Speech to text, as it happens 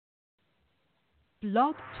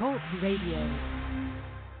Blog Talk Radio.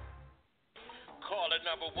 Caller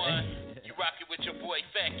number one, you rockin' with your boy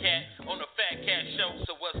Fat Cat on the Fat Cat Show,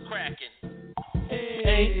 so what's crackin'?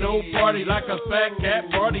 Ain't no party like a fat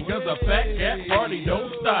cat party, cause a fat cat party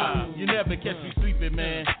don't stop. You never catch me sleeping,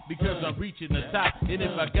 man, because I'm reaching the top. And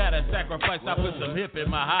if I gotta sacrifice, I put some hip in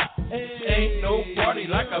my hop. Ain't no party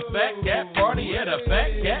like a fat cat party. At a fat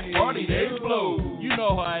cat party, they blow. You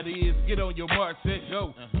know how it is. Get on your mark, set,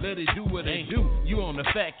 go. Let it do what it do. You on the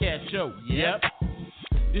Fat Cat Show. Yep.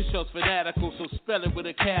 This show's fanatical, so spell it with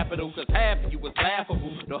a capital, cause half of you was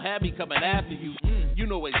laughable. Don't have me coming after you. You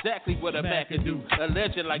know exactly what a Mac can do. A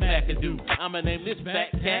legend like Mac can do. I'ma name this Fat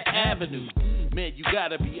Cat Avenue. Man, you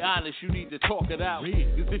gotta be honest, you need to talk it out. Cause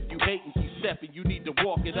if you hate and keep stepping, you need to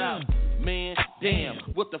walk it out. Man, damn,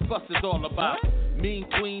 what the fuss is all about? Mean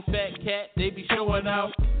Queen, Fat Cat, they be showing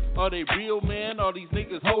out. Are they real, man? Are these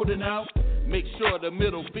niggas holding out? Make sure the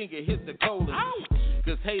middle finger hit the colon.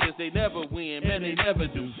 Cause haters, they never win, man, they never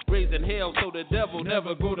do. Raising hell so the devil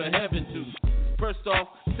never go to heaven too. First off,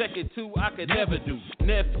 second two, I could never do.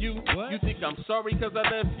 Nephew, you think I'm sorry cause I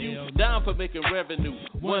left you? Down for making revenue.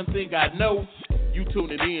 One thing I know, you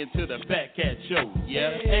tuning in to the Fat Cat Show.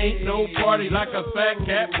 Yeah, ain't no party like a fat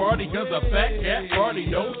cat party, cause a fat cat party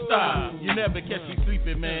don't stop. You never catch me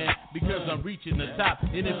sleeping, man, because I'm reaching the top.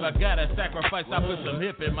 And if I gotta sacrifice, I put some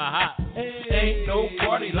hip in my hop. Ain't no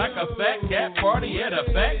party like a fat cat party. At a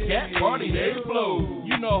fat cat party, they blow.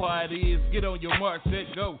 You know how it is. Get on your mark,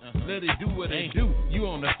 set, go. Let it do what it do. You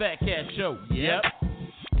on the Fat Cat Show. Yep.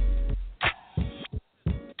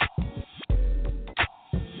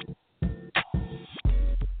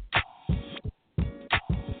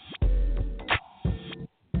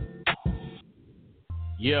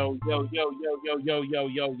 Yo,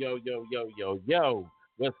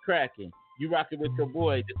 what's cracking? You rocking with your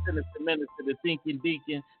boy, the sinister minister, the thinking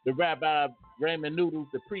deacon, the Rabbi Raymond Noodles,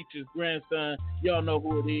 the preacher's grandson. Y'all know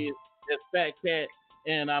who it is. That's Fat Cat,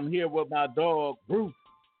 and I'm here with my dog, Bruce.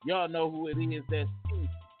 Y'all know who it is. That's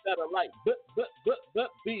Satellite, but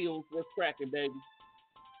Bills. What's cracking, baby?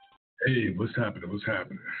 Hey, what's happening?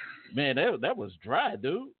 Man, that was dry,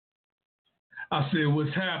 dude. I said,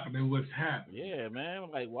 what's happening? Yeah, man.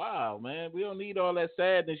 I'm like, wow, man. We don't need all that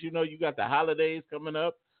sadness. You know, you got the holidays coming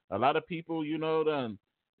up. A lot of people, you know,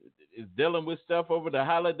 is dealing with stuff over the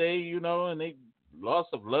holiday, you know, and they loss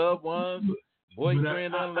of loved ones,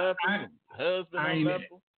 boyfriend unleft them, husband unleft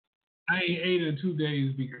them. I ain't ate in 2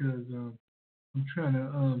 days because I'm trying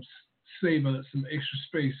to save some extra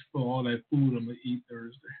space for all that food I'm going to eat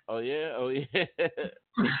Thursday. Oh, yeah? Oh, yeah.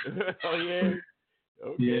 Oh, yeah.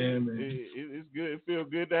 Okay. Yeah, man. It's good. It feels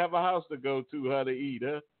good to have a house to go to, how to eat,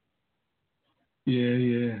 huh?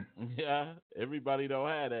 Yeah. Yeah, everybody don't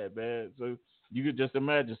have that, man. So you could just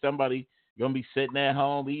imagine somebody gonna be sitting at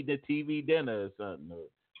home eating a TV dinner or something, or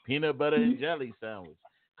peanut butter and jelly sandwich,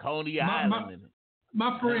 Coney Island in it.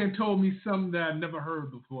 My friend told me something that I never heard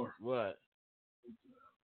before. What?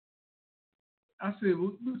 I said,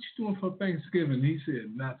 what you doing for Thanksgiving? He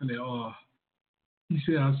said, nothing at all. He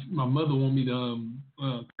said, my mother want me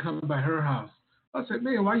to come by her house. I said,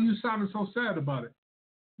 man, why you sounding so sad about it?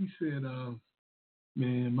 He said,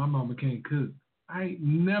 man, my mama can't cook. I ain't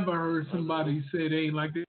never heard somebody say they ain't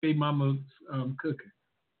like their mama cooking.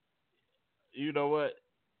 You know what?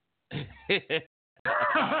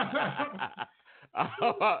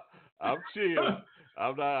 I'm chill.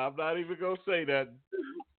 I'm not even gonna say that.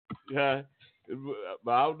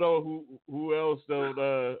 But I don't know who else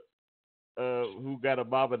don't who got a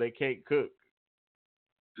mama that can't cook.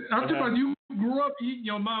 I'm talking about you grew up eating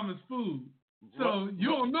your mama's food, so you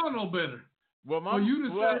don't know no better. Well,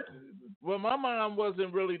 my mom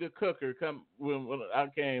wasn't really the cooker. When I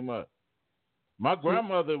came up, my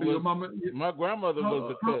grandmother was. My grandmother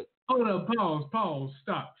was the cook. Hold up, pause,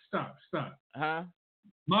 stop. Huh?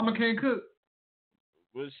 Mama can't cook.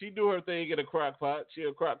 Well, she do her thing in a crock pot. She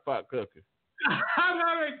a crock pot cooker. I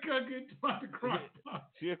know they cooking by the crock pot.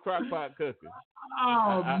 She a crock pot cooker.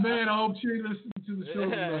 Oh man, I hope she listening to the show.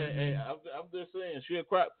 Hey, I'm just saying she a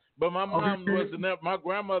crock. But my mom wasn't. My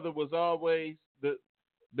grandmother was always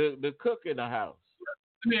the cook in the house.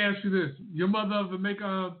 Let me ask you this: your mother ever make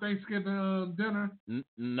Thanksgiving dinner?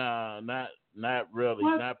 Nah, not really.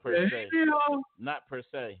 What not per se. Hell? Not per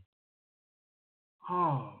se.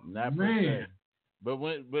 Oh not man. Per se.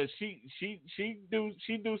 But she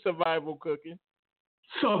do survival cooking.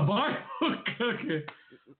 Survival cooking.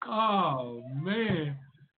 Oh man.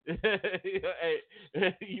 Hey,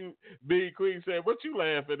 you Big Queen said, "What you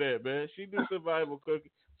laughing at, man?" She do survival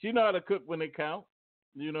cooking. She know how to cook when it count.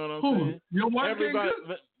 You know what I'm Who? saying? Your wife Everybody.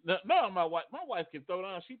 can't No, my wife can throw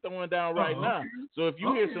down. She's throwing down right okay. now. So if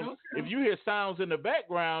you if you hear sounds in the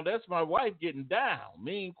background, that's my wife getting down.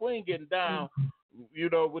 Me and Queen getting down. You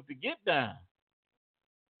know, with the get down.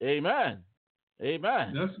 Amen.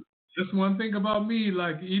 Amen. That's one thing about me.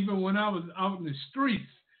 Like even when I was out in the streets,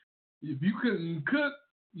 if you couldn't cook,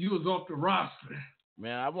 you was off the roster.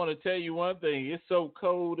 Man, I want to tell you one thing. It's so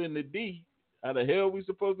cold in the D. How the hell we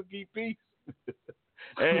supposed to keep peace?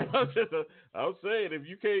 And I'm saying if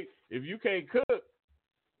you can't cook,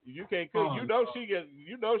 you know she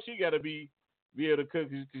got to be able to cook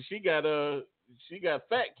because she got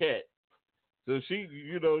fat cat. So she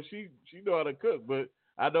know how to cook. But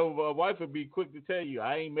I know my wife would be quick to tell you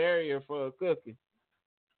I ain't married her for cooking.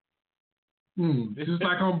 Just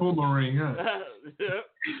like on Boomerang, huh?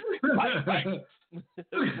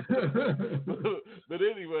 But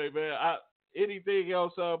anyway, man, anything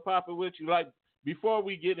else popping with you? Like before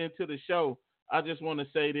we get into the show, I just want to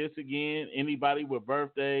say this again. Anybody with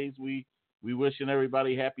birthdays, we wishing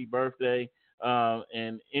everybody happy birthday.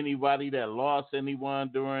 And anybody that lost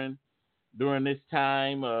anyone during this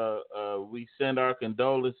time, we send our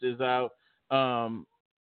condolences out. And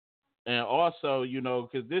also,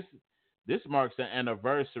 because this marks an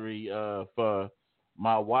anniversary for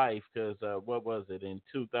my wife, because what was it, in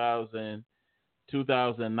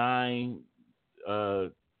 2009,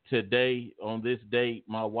 today on this date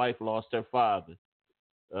my wife lost her father.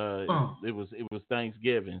 It was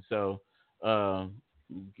Thanksgiving, so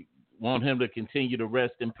want him to continue to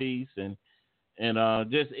rest in peace, and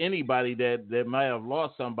just anybody that might have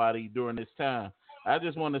lost somebody during this time. I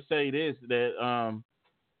just want to say this, that I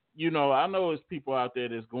know there's people out there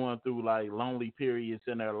that's going through like lonely periods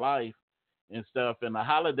in their life and stuff, and the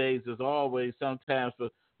holidays is always sometimes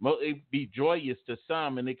it be joyous to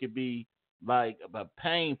some, and it could be like a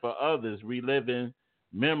pain for others, reliving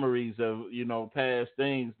memories of past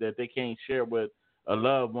things that they can't share with a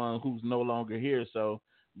loved one who's no longer here. So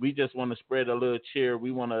we just want to spread a little cheer.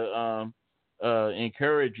 We want to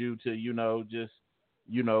encourage you to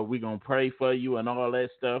we're gonna pray for you and all that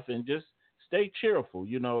stuff, and just stay cheerful.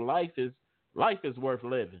 Life is worth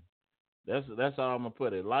living. That's how I'm gonna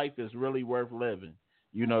put it. Life is really worth living.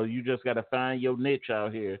 You just gotta find your niche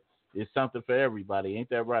out here. It's something for everybody. Ain't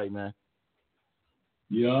that right, man?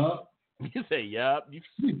 Yup. You say yup.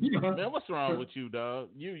 Man, what's wrong with you, dog?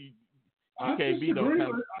 You can't be no kind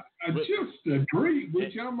of, I just agree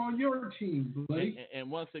with you. I'm on your team, Blake.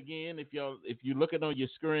 And once again, if you're looking on your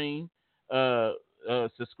screen,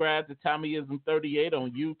 subscribe to Tommyism38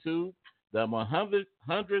 on YouTube. The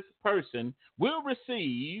 100th person will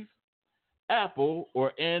receive Apple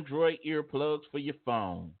or Android earplugs for your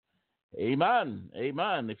phone. Amen.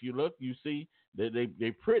 Amen. If you look, you see that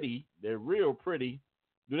they're pretty. They're real pretty.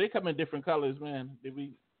 Do they come in different colors, man?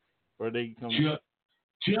 Or they come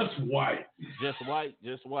just white? Just white.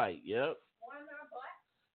 Just white. Yep.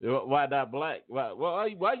 Why not black?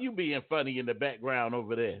 Why you being funny in the background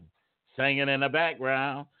over there, singing in the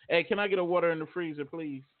background? Hey, can I get a water in the freezer,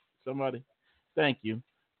 please? Somebody. Thank you.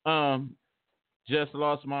 Just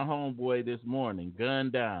lost my homeboy this morning.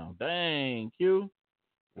 Gunned down. Dang, Q.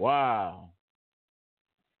 Wow.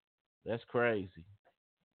 That's crazy.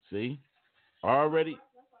 See? Already.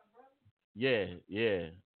 Yeah.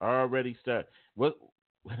 Already start. What?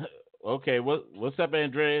 Okay. What's up,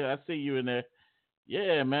 Andrea? I see you in there.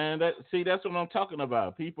 Yeah, man. That's what I'm talking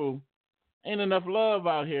about. People, ain't enough love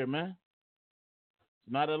out here, man.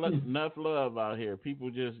 Not enough love out here.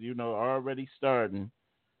 People just, already starting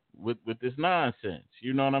with this nonsense.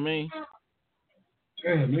 You know what I mean?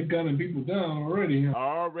 Damn, they're gunning people down already.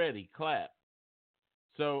 Already, clap.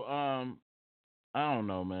 So, I don't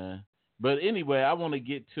know, man. But anyway, I want to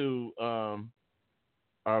get to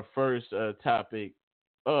our first topic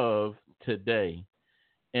of today.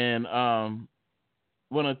 And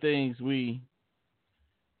one of the things we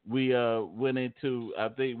went into, I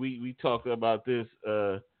think we talked about this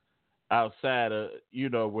outside of,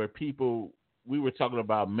 where people, we were talking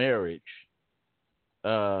about marriage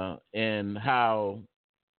and how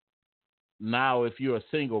now if you're a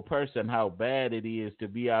single person, how bad it is to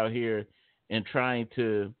be out here and trying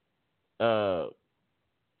to,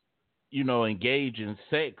 engage in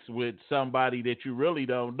sex with somebody that you really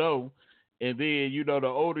don't know. And then, the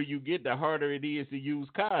older you get, the harder it is to use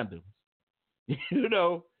condoms.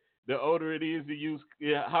 The older it is to use,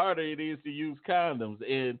 harder it is to use condoms.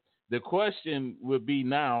 And the question would be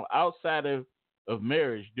now, outside of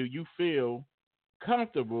marriage, do you feel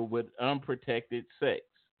comfortable with unprotected sex,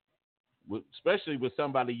 especially with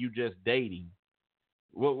somebody you just dating?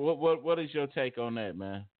 What is your take on that,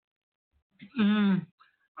 man?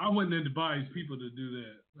 I wouldn't advise people to do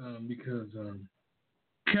that because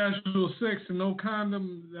casual sex and no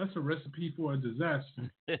condom, that's a recipe for a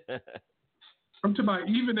disaster. I'm talking about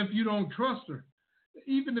even if you don't trust her,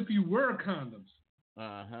 even if you wear condoms,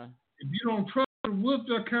 if you don't trust her, what if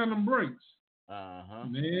the condom breaks?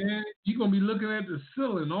 Man, you're going to be looking at the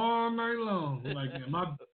ceiling all night long. Like,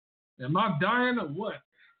 am I dying or what?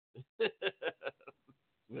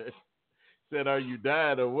 Said, are you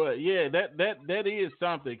dying or what? Yeah, that is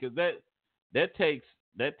something because that takes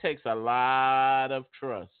a lot of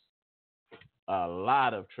trust. A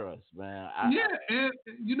lot of trust, man. And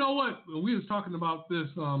you know what? We was talking about this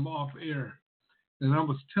off air, and I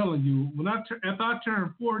was telling you after I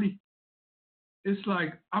turned 40, it's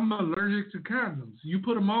like I'm allergic to condoms. You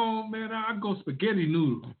put them on, man, I go spaghetti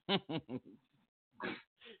noodle.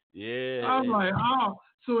 Yeah. I'm like, oh,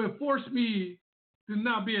 so it forced me to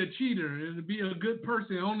not be a cheater and to be a good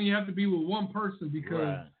person. I only have to be with one person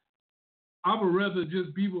because I would rather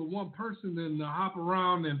just be with one person than to hop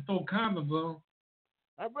around and throw condoms on.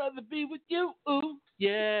 I'd rather be with you. Ooh,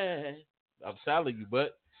 yeah. I'm telling you,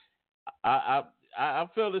 but I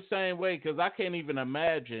feel the same way because I can't even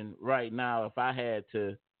imagine right now if I had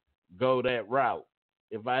to go that route.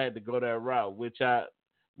 If I had to go that route, which I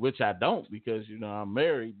don't because I'm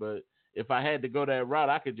married, but if I had to go that route,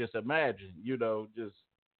 I could just imagine, just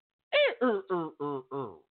Man,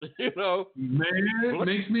 it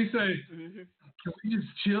makes me say, can we just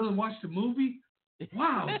chill and watch the movie?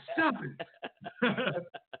 Wow, stop it.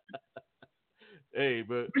 Hey,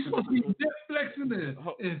 but we're supposed to be Netflixing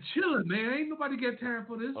and chilling, man. Ain't nobody got time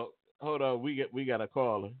for this. Hold on, we got a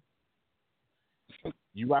caller.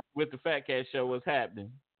 You rock with the Fat Cat Show? What's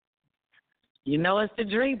happening? It's the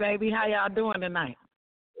dream, baby. How y'all doing tonight?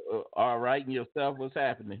 All right, and yourself? What's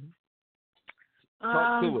happening?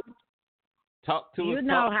 Talk to it. Talk to it. You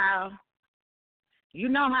know how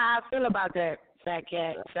I feel about that Fat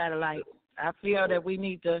Cat satellite. I feel that we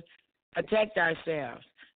need to protect ourselves.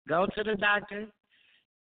 Go to the doctor.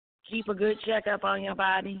 Keep a good checkup on your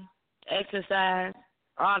body. Exercise.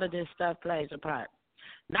 All of this stuff plays a part.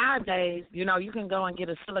 Nowadays, you can go and get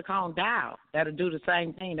a silicone doll that'll do the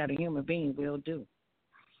same thing that a human being will do.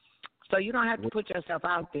 So you don't have to put yourself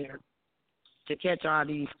out there to catch all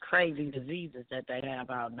these crazy diseases that they have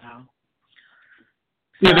out now.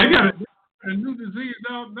 Yeah, they got a new disease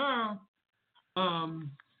out now.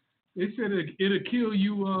 They said it'll kill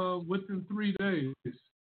you within 3 days.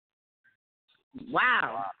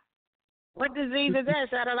 Wow. What disease is that,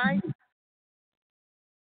 Satellite?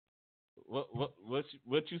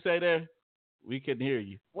 What you say there? We couldn't hear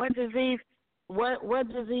you. What disease? What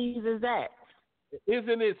disease is that?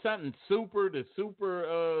 Isn't it something super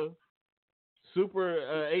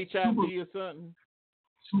HIV or something?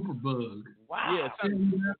 Super bug. Wow. Yeah,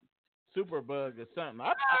 something, super bug or something.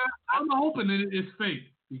 I'm hoping it's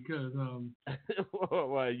fake because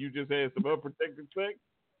why you just had some unprotected sex?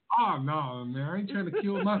 Oh no, man! I ain't trying to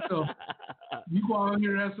kill myself. You go out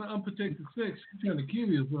here and have some unprotected sex. You're trying to kill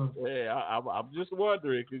yourself. Yeah, I'm just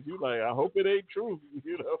wondering because you like. I hope it ain't true.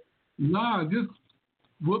 Nah, just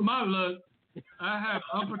with my luck, I have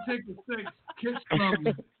unprotected sex, catch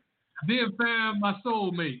something, then find my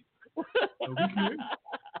soulmate. So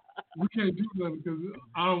we can't do nothing because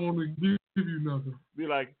I don't want to give you nothing. Be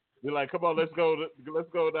like, come on, let's go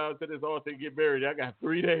down to this altar and get married. I got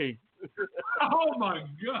 3 days. Oh my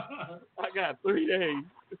God! I got 3 days.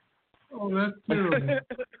 Oh, that's terrible.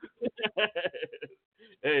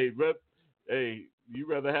 Hey, you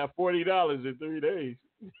rather have $40 in 3 days?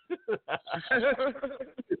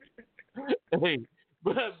 Hey,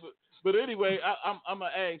 but anyway, I'm gonna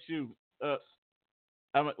ask you.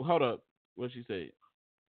 Hold up. What she say?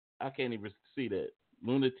 I can't even see that.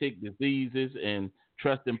 Lunatic diseases and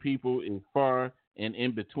trusting people is far and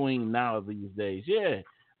in between now these days. Yeah,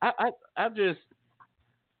 I just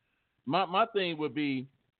my thing would be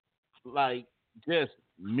like just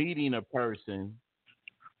meeting a person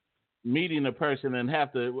and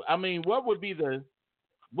have to. I mean, what would be the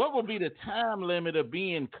time limit of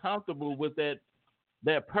being comfortable with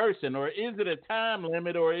that person, or is it a time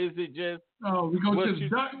limit, or is it just? Oh, we go to the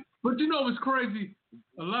doctor. But you know what's crazy?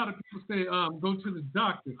 A lot of people say go to the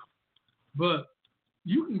doctor, but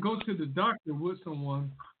you can go to the doctor with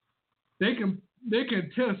someone. They can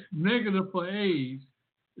test negative for AIDS.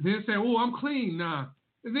 Then say, "Oh, I'm clean now,"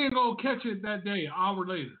 and then go catch it that day, an hour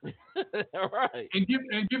later. Right. And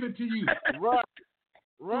give it to you. Right.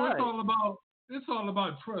 So it's all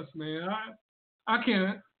about trust, man. I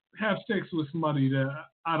can't have sex with somebody that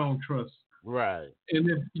I don't trust. Right. And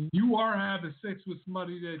if you are having sex with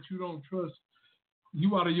somebody that you don't trust,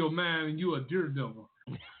 you out of your mind and you a daredevil.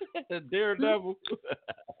 Daredevil.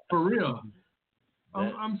 For real.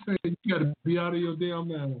 I'm saying you got to be out of your damn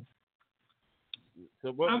mind.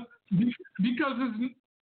 So what? Because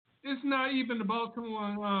it's not even about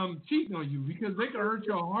someone cheating on you, because they can hurt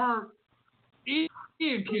your heart and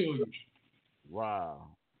kill you. Wow.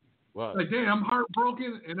 Well, like, damn, I'm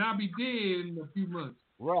heartbroken and I'll be dead in a few months.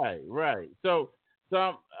 Right. So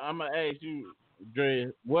I'm gonna ask you,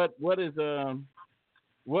 Dre, what is a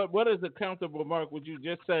comfortable mark? Would you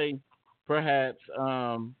just say, perhaps,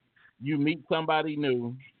 you meet somebody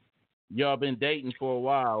new, y'all been dating for a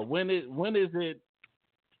while. When is it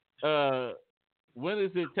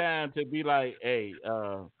time to be like, hey,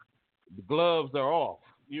 the gloves are off?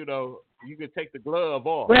 You know, you can take the glove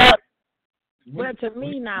off. Well, to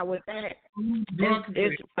me now with that,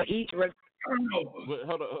 it's for each.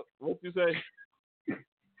 Hold on, what you say?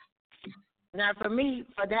 Now, for me,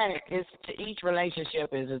 for that, it's to each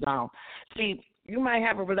relationship is its own. See, you might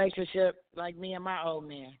have a relationship like me and my old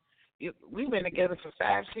man. We've been together for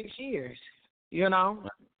 5-6 years. You know,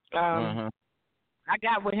 I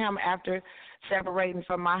got with him after separating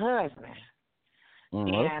from my husband,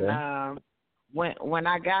 and when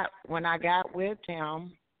I got with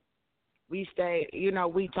him, we stayed. You know,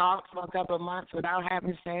 we talked for a couple of months without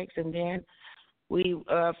having sex, and then we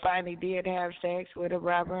finally did have sex with a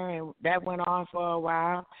brother, and that went on for a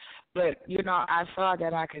while. But, you know, I saw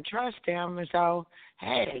that I could trust him, and so,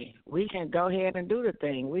 hey, we can go ahead and do the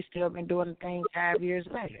thing. We still been doing the thing 5 years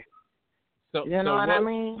later. So, you know what I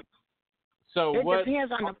mean? So it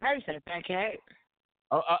depends on the person, okay?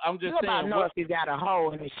 I'm just saying. You about know if you got a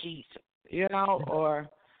hole in the sheets, you know, or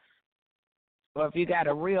if you got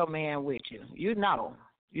a real man with you. You know.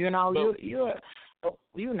 You know,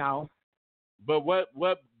 you know. But what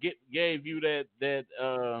gave you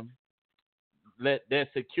that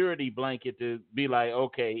security blanket to be like,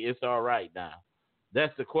 okay, it's all right now?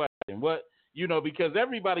 That's the question. What, you know, because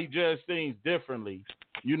everybody judges things differently.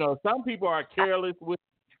 You know, some people are careless with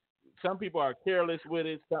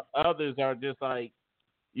it. Some others are just like,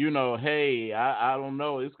 you know, hey, I don't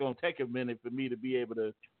know. It's gonna take a minute for me to be able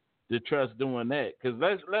to trust doing that. Because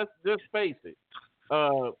let's just face it.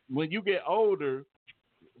 When you get older,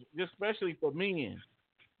 especially for men,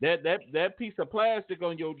 that piece of plastic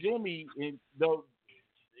on your Jimmy, it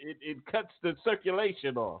cuts the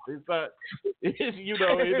circulation off. It's not, you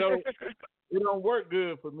know, it don't work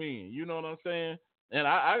good for men. You know what I'm saying? And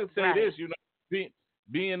I would say this, you know,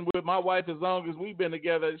 being with my wife as long as we've been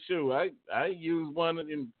together, sure, I used one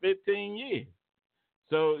in 15 years.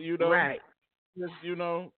 So, you know, just, you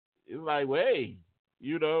know, it's like, well, hey,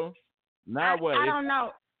 you know, now what? I don't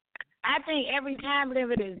know. I think every time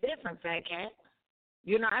limit is different, Fat Cat.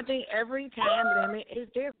 You know, I think every time limit is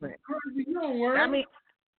different. I mean,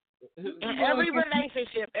 in every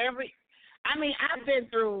relationship, I've been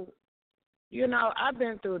through, you know,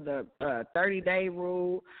 the 30-day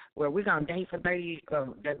rule where we're going to date for 30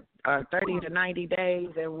 to 90 days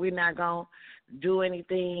and we're not going to do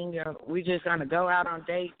anything. We're just going to go out on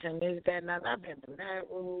dates and this, that, and that. I've been through that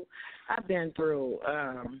rule. I've been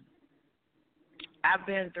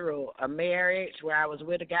through a marriage where I was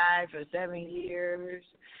with a guy for 7 years,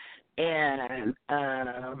 and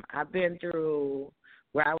I've been through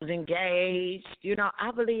where I was engaged. You know,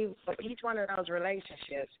 I believe for each one of those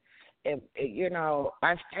relationships, you know,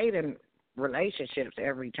 I stayed in relationships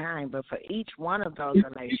every time, but for each one of those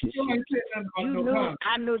relationships, I knew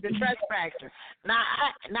the trust factor.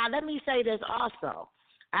 Now let me say this also.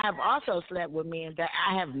 I have also slept with men that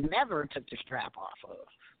I have never took the strap off of.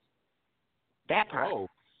 That part. Oh.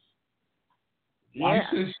 Yeah.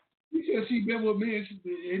 She said she been with me and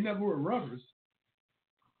they never were rubbers.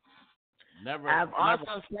 I've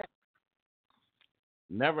also slept.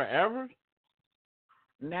 Never ever?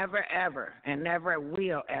 Never ever, and never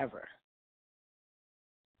will ever.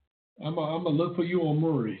 I'm gonna look for you on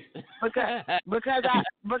Murray. Because I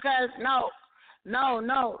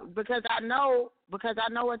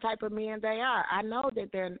know what type of men they are. I know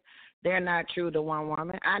that they're not true to one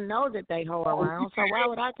woman. I know that they hoe around. So why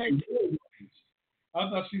would I take it? I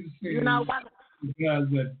thought she was saying, you know what? Guys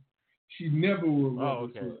that she never would. Oh,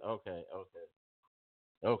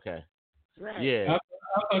 okay. Right. Yeah.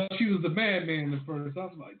 I thought she was the bad man at first. I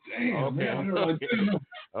was like, damn.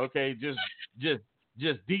 Okay. Just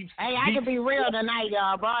deep. Hey, I can be real tonight,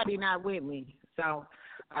 y'all. Barty not with me, so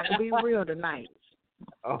I can be real tonight.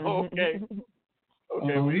 Oh, okay.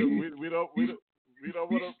 Okay. We don't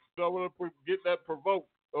want to get that provoked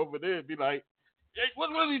over there and be like, hey, what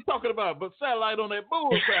are you talking about? But satellite on that bull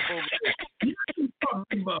crap over there.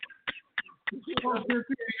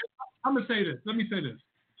 I'm gonna say this. Let me say this.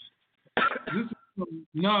 This is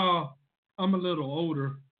No, I'm a little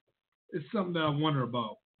older. It's something that I wonder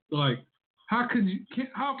about. Like, how can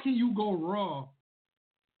you go raw?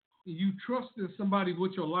 You trust in somebody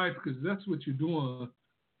with your life because that's what you're doing,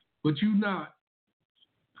 but you not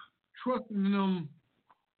trusting them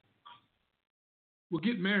will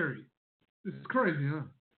get married. It's crazy, huh?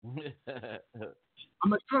 I'm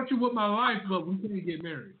gonna trust you with my life, but we can't get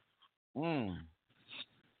married.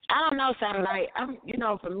 I don't know, Satellite.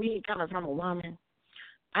 For me, coming from a woman,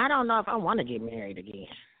 I don't know if I want to get married again.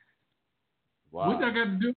 Wow. What I got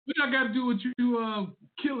to do? What I got to do with you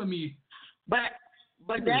killing me? But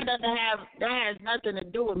that has nothing to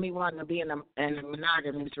do with me wanting to be in a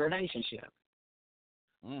monogamous relationship.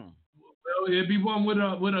 Well, it'd be one with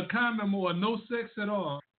a condom or no sex at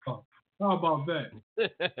all. How about that?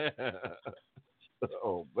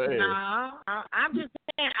 Oh man. No, I'm just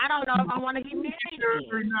saying I don't know if I want to get married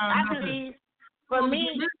again. I believe for me,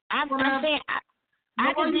 I'm saying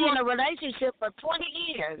I can be in a relationship for 20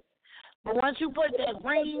 years, but once you put that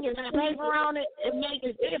ring and that paper on it, it makes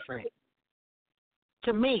it different.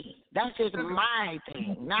 To me, that's just my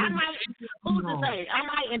thing. Now, who's to say? I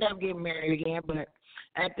might end up getting married again, but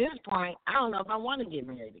at this point, I don't know if I want to get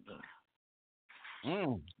married again.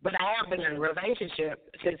 But I have been in a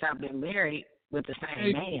relationship since I've been married with the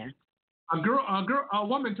same man. A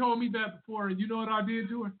woman told me that before, and you know what I did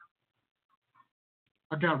to her?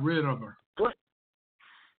 I got rid of her. What?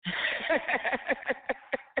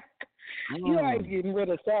 You always getting rid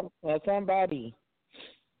of somebody.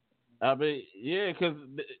 I mean, yeah, because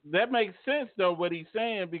that makes sense though what he's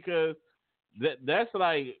saying, because that's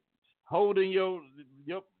like holding your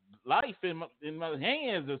life in my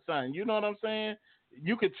hands or something. You know what I'm saying?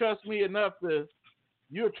 You could trust me enough to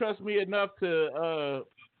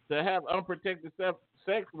have unprotected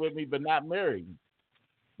sex with me, but not marry me.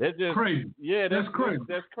 That's just crazy. Yeah, that's crazy.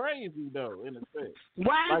 That's crazy though, in a sense.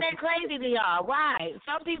 Why is that crazy to y'all? Why?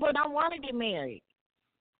 Some people don't want to get married.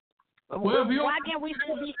 Well, why can't we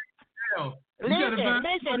still be?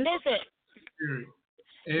 Listen,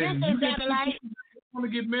 Satellite. Want to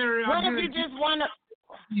get married? What if you just want to?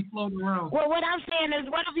 Be floating around. Well, what I'm saying is,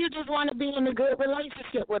 what if you just want to be in a good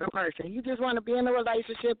relationship with a person? You just want to be in a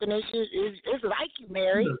relationship, and it's like you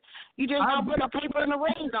married. You just don't put a paper and a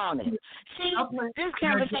ring on it. See, this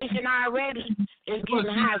conversation already is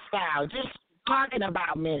getting hostile. Just talking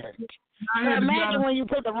about marriage. So imagine when you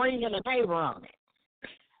put the ring and the paper on it.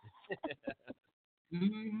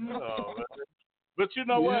 Oh, but you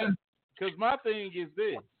know what? Because my thing is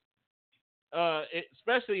this,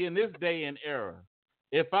 especially in this day and era,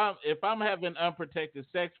 if I'm having unprotected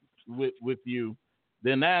sex with you,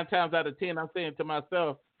 then 9 times out of 10 I'm saying to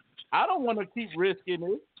myself, I don't want to keep risking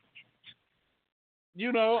it.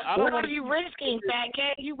 You know, what are you risking, Fat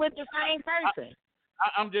Cat? You with the same person.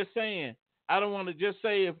 I'm just saying, I don't want to just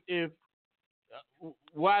say if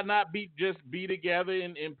why not be together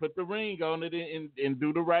and put the ring on it and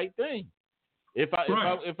do the right thing. If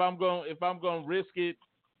I'm going to risk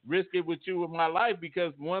it with you in my life,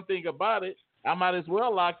 because one thing about it, I might as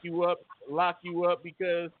well lock you up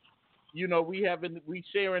because you know we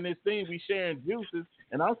sharing this thing, we sharing juices,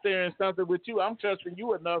 and I'm sharing something with you. I'm trusting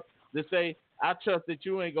you enough to say I trust that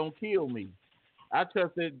you ain't gonna kill me. I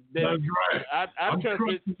trust that That's right.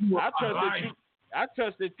 I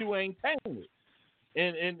trust that you ain't tainted,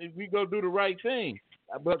 and we go do the right thing.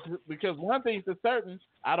 But because one thing's for certain,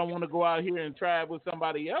 I don't want to go out here and try it with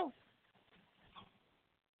somebody else.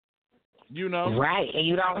 You know? Right, and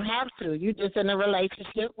you don't have to. You're just in a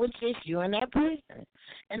relationship with just you and that person.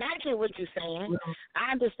 And I get what you're saying.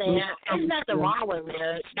 I understand. There's nothing wrong with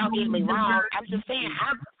marriage. Don't get me wrong. I'm just saying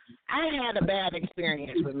I had a bad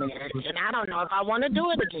experience with marriage, and I don't know if I want to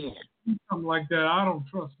do it again. Something like that, I don't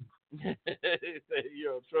trust him. You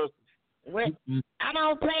don't trust him. Well, I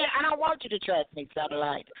don't want you to trust me,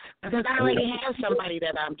 Satellite, because I already have somebody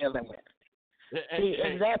that I'm dealing with. See,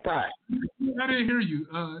 it's that part. I didn't hear you.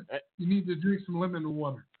 You need to drink some lemon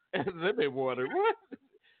water. Lemon water? What?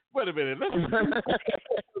 Wait a minute. Let's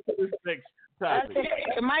this next topic.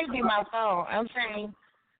 It might be my phone. I'm saying,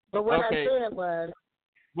 but what I said was.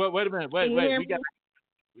 Well, wait a minute. Wait.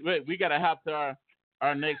 We got to hop to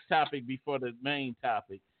our next topic before the main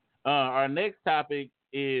topic. Our next topic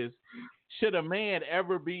is: should a man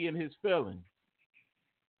ever be in his feelings?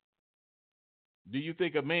 Do you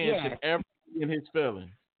think a man should ever be in his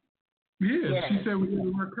feelings? Yeah, she said we need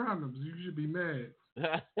to wear condoms. You should be mad.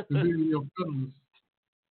 To be in your feelings.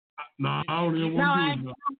 No, I don't even want to do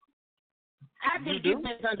it. I think you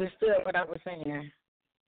misunderstood what I was saying.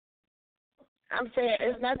 I'm saying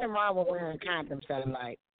there's nothing wrong with wearing condoms,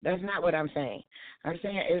 Satellite. That's not what I'm saying. I'm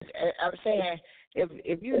saying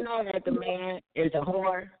If you know that the man is a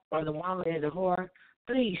whore or the woman is a whore,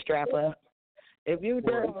 please strap up. If you're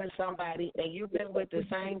dealing with somebody and you've been with the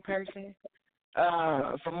same person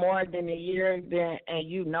for more than a year, then and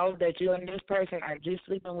you know that you and this person are just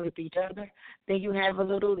sleeping with each other, then you have a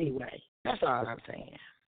little leeway. That's all I'm saying.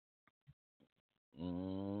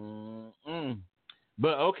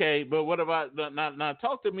 But okay, but what about now?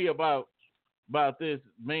 Talk to me about this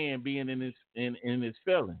man being in his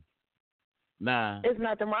feelings. Nah, there's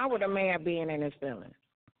nothing wrong with a man being in his feelings.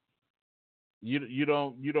 You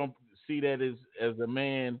don't see that as a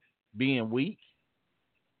man being weak?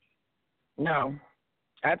 No,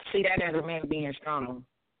 I see that as a man being strong.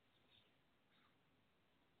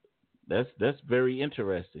 That's very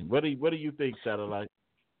interesting. What do you think, Satellite?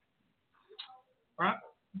 I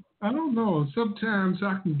don't know. Sometimes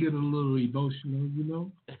I can get a little emotional, you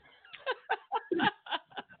know,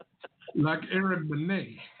 like Eric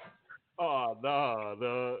Benet. Oh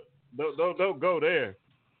no, don't go there.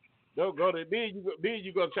 Don't go there. Then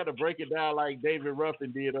you gonna try to break it down like David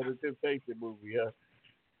Ruffin did on the Temptation movie, huh?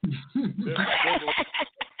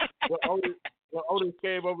 When Otis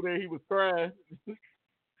came over there, he was crying.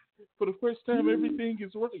 For the first time, everything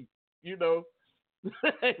is right. You know,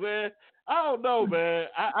 hey, man. I don't know, man.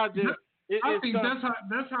 I just. I think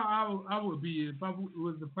that's how I would be if I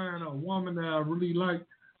was to find a woman that I really like.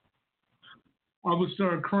 I would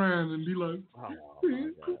start crying and be like,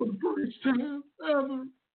 man, for the first time ever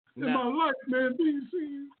in my life, man, these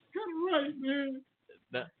things kind of right, man.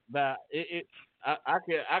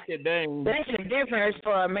 I can name. There's a difference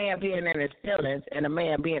for a man being in his feelings and a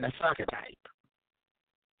man being a sucker type.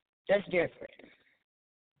 That's different.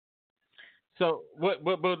 So, but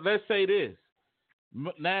let's say this: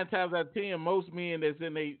 9 times out of 10, most men that's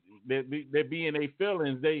in they be in their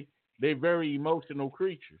feelings, they very emotional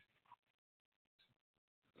creatures.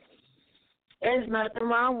 There's nothing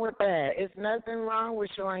wrong with that. It's nothing wrong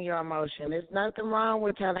with showing your emotion. There's nothing wrong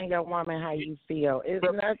with telling your woman how you feel. It's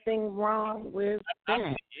nothing wrong with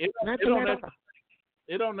that.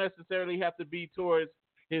 It don't necessarily have to be towards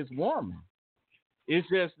his woman. It's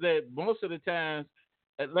just that most of the times,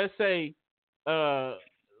 let's say,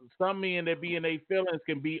 some men that be in their feelings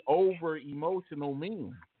can be over emotional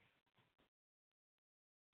men.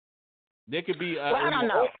 There could be. I don't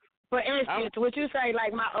know. For instance, would you say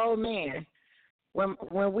like my old man? When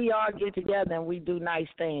we all get together and we do nice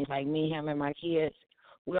things, like me, him, and my kids,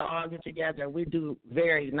 we'll all get together. We do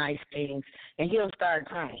very nice things, and he'll start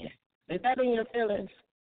crying. Is that in your feelings?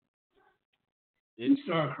 He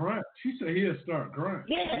start crying. She said he'll start crying.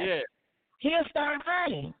 Yeah. He'll start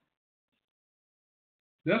crying.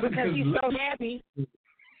 That's because he's so happy.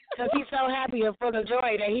 Because he's so happy and full of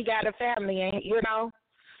joy that he got a family, and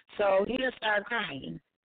so he'll start crying.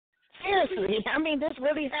 Seriously, I mean, this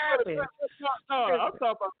really happens. No, I'm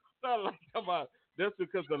talking about that's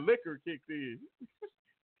because the liquor kicked in.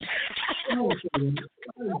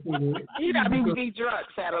 You don't even be drunk,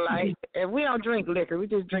 Satellite. And we don't drink liquor, we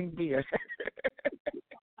just drink beer.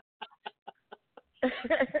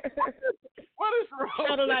 What is wrong?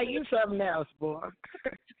 Satellite, you something else, boy.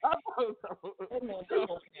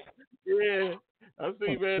 Yeah, I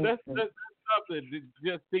see, man. That's something to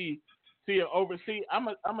just see and oversee. I'm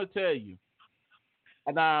gonna tell you.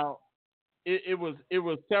 Now, it was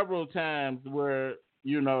several times where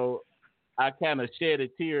I kind of shed a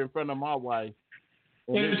tear in front of my wife.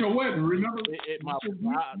 And your wedding, remember?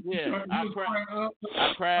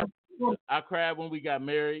 I cried when we got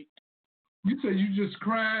married. You said you just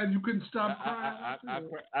cried. You couldn't stop crying.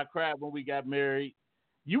 I cried when we got married.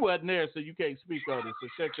 You wasn't there, so you can't speak on it. So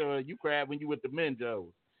shut your. You cried when you with the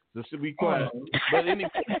Menjos. So should be quiet. But anyway,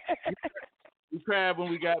 we cried when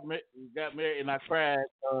we got married, and I cried.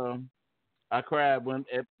 I cried when,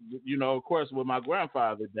 of course, when my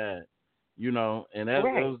grandfather died. And that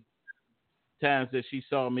those times that she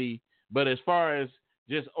saw me. But as far as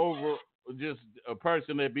just a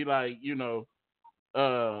person that be like,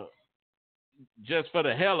 just for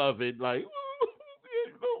the hell of it, like,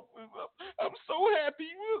 I'm so happy.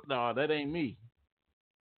 No, that ain't me.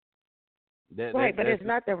 But there's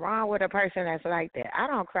nothing wrong with a person that's like that. I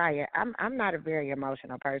don't cry. I'm not a very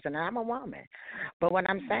emotional person. I'm a woman. But what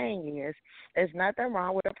I'm saying is, there's nothing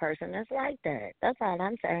wrong with a person that's like that. That's all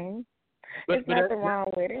I'm saying. There's nothing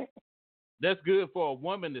wrong with it. That's good for a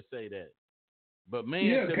woman to say that. But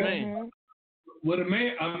man to man. With a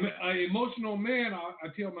man, an emotional man, I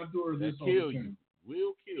tell my daughter this all the time.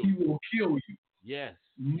 Will kill you. He will kill you. Yes.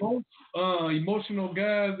 Most emotional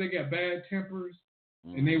guys, they got bad tempers.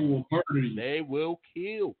 And they will murder you. They will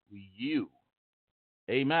kill you.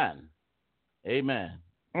 Amen.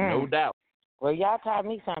 No doubt. Well, y'all taught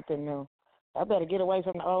me something new. I better get away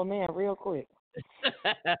from the old man real quick.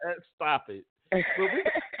 Stop it. But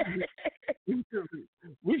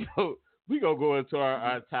we gonna go into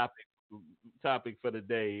our topic for the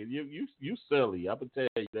day. You silly. I'm gonna tell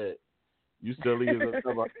you that. You silly as a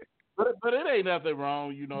somebody. But it ain't nothing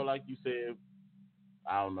wrong, like you said.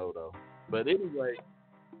 I don't know though. But anyway,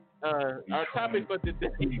 our topic for today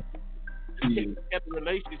is can the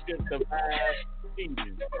relationship survive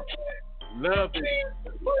cheating? Love is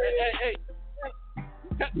hey,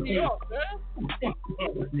 cut me off, man.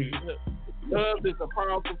 Love is a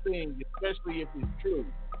powerful thing, especially if it's true.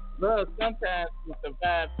 Love sometimes can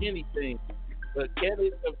survive anything, but can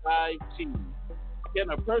it survive cheating? Can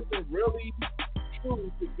a person really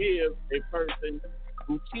truly forgive a person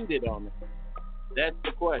who cheated on them? That's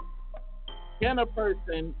the question. Can a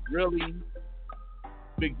person really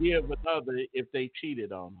forgive another if they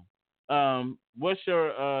cheated on them? What's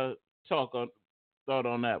your thought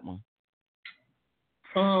on that one?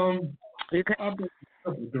 I've been a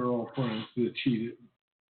couple girlfriends that cheated,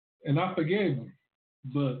 and I forgave them,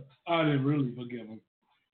 but I didn't really forgive them.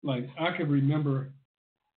 Like I can remember,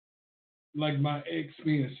 like my ex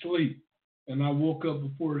being asleep, and I woke up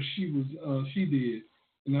before she did,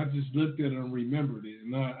 and I just looked at her and remembered it,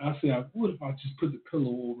 and I said, what if I just put the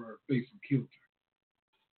pillow over her face and killed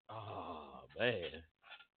her? Oh man,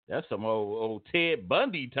 that's some old Ted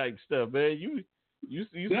Bundy type stuff, man. You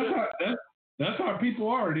that's how people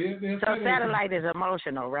are. So Satellite is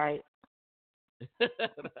emotional, right?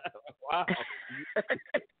 Wow.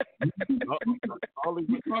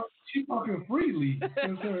 She's talking freely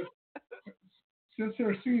since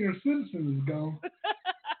her senior citizen is gone.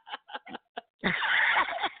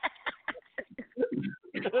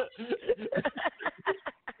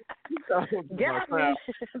 Got me.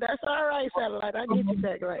 That's all right, Satellite. I get you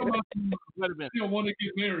back right. You don't want to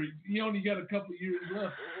get married. You only got a couple of years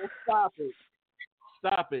left.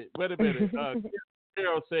 Stop it. Wait a minute.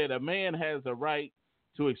 Carol said a man has a right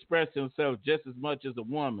to express himself just as much as a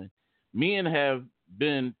woman. Men have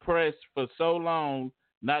been pressed for so long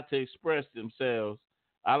not to express themselves.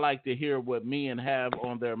 I like to hear what men have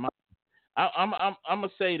on their mind. I'm gonna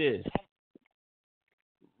say this.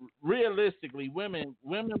 Realistically, women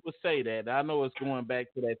will say that. I know it's going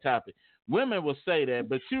back to that topic. Women will say that,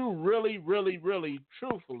 but you really, really, really,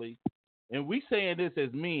 truthfully, and we saying this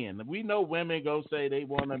as men. We know women go say they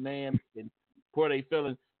want a man and pour their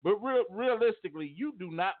feelings, but realistically, you do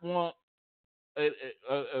not want a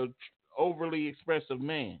overly expressive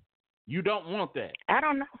man. You don't want that. I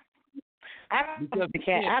don't know. I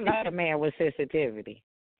like a man with sensitivity.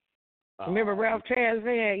 Remember Ralph Traz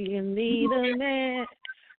said, "You need a man."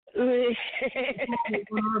 When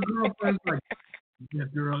our girlfriend's like, "Yeah,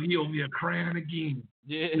 girl, you over here crying again."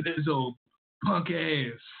 Yeah. This old punk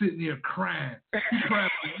ass sitting there crying. He cried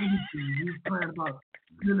about anything. He was crying about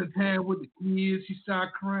dinner time with the kids. He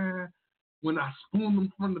started crying. When I spooned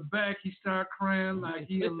him from the back, he started crying like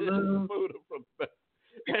he in love.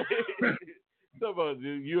 Somebody,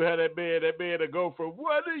 you had that man to go from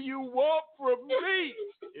what do you want from me,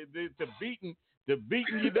 and then to beating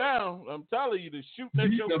you down. I'm telling you, to shooting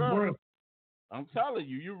at your girl. I'm telling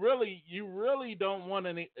you, you really don't want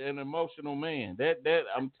an emotional man. That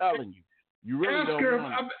I'm telling you, you really don't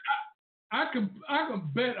want it. I can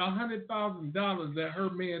bet $100,000 that her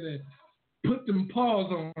man had put them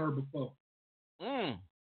paws on her before.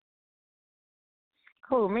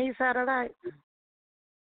 Who, me, Satellite?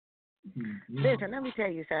 Mm-hmm. Listen, let me tell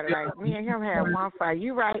you, Satellite. Me and him had one fight.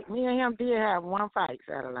 You right. Me and him did have one fight,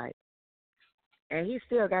 Satellite. And he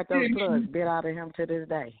still got those plugs bit out of him to this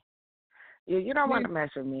day. You don't want to mess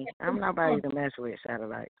with me. I'm nobody to mess with,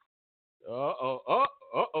 Satellite.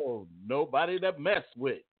 Nobody to mess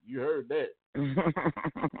with. You heard that. Get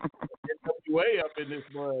way up in this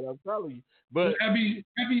mud, I'm telling you. But have he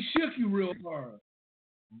shook you real hard?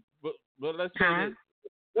 But let's say this.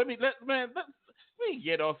 We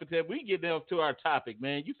get off of that. We get off to our topic,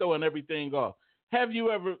 man. You throwing everything off. Have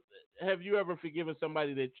you ever forgiven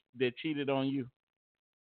somebody that cheated on you?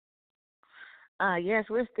 Yes,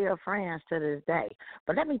 we're still friends to this day.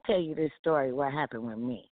 But let me tell you this story, what happened with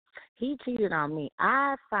me. He cheated on me.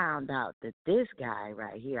 I found out that this guy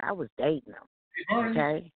right here, I was dating him,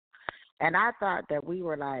 okay? And I thought that we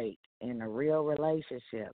were, like, in a real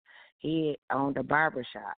relationship. He owned a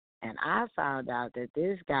barbershop. And I found out that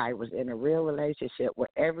this guy was in a real relationship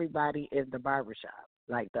with everybody in the barbershop,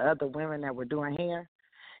 like the other women that were doing hair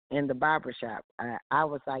in the barbershop. I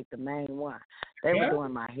was like the main one. They were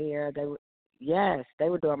doing my hair. They were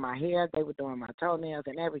doing my hair. They were doing my toenails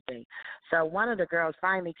and everything. So one of the girls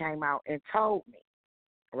finally came out and told me,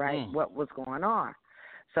 what was going on.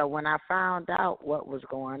 So when I found out what was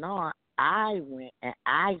going on, I went and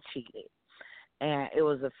I cheated. And it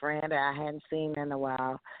was a friend that I hadn't seen in a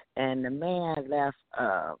while, and the man left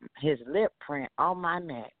his lip print on my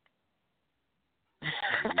neck.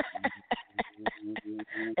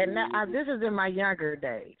 And this is in my younger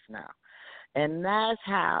days now. And that's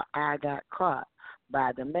how I got caught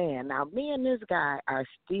by the man. Now, me and this guy are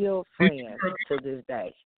still friends to this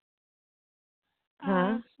day.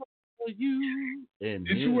 Huh? You and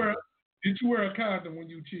did you wear a condom when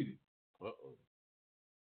you cheated? Uh-oh.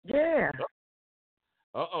 Yeah.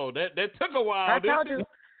 Uh-oh, that took a while. I told you.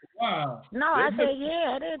 Wow. No, I said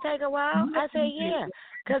yeah. It didn't take a while. I said yeah.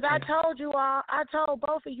 Because I told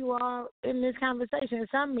both of you all in this conversation,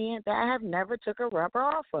 some men that I have never took a rubber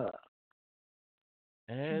off of.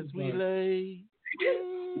 As we lay.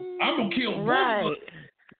 I'm going to kill right.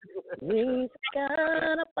 We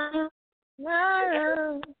got about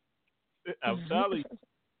I'm telling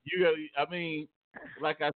you, I mean,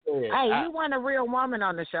 like I said. Hey, you want a real woman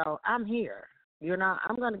on the show, I'm here. You know,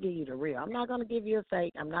 I'm going to give you the real. I'm not going to give you a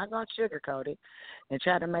fake. I'm not going to sugarcoat it and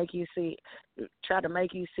try to make you see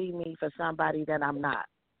me for somebody that I'm not.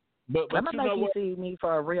 But I'm going to make you see me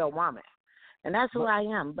for a real woman. And that's who I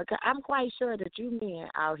am. Because I'm quite sure that you men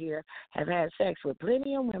out here have had sex with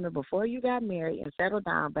plenty of women before you got married and settled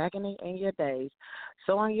down back in your days,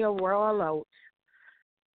 sowing your royal oats,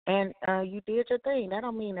 and you did your thing. That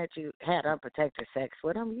don't mean that you had unprotected sex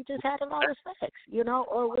with them. You just had a lot of sex, you know,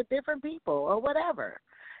 or with different people or whatever.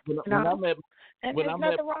 There's nothing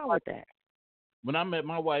wrong with that. When I met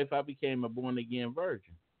my wife, I became a born-again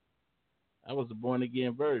virgin. I was a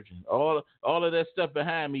born-again virgin. All of that stuff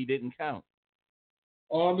behind me didn't count.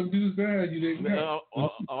 All the views there, you didn't count.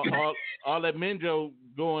 All that Minjo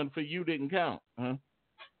going for you didn't count, huh?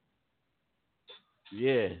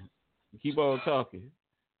 Yeah. Keep on talking.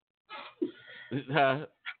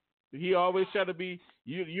 He always try to be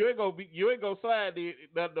you ain't gonna slide in.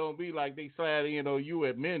 That don't be like they slide in on you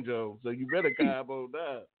at Minjo, so you better calm on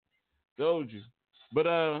down. Told you. But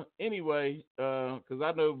anyway, because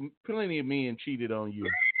I know plenty of men cheated on you.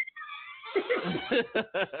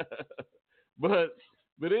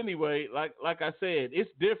 But anyway, like I said,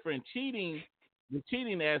 it's different. Cheating, the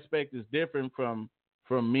cheating aspect is different from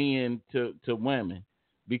men to women.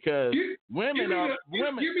 Because women. Give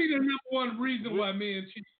me the number one reason why men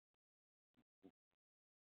cheat.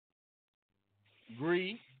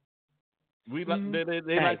 Greed. We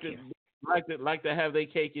they like to have their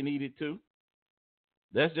cake and eat it too.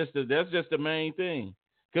 That's just the main thing.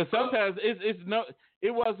 Because sometimes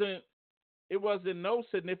it wasn't no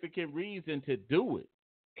significant reason to do it.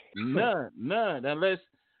 None unless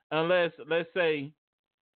let's say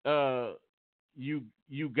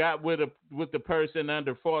you got with the person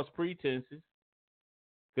under false pretenses.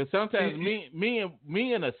 Because sometimes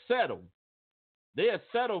men are settled. They are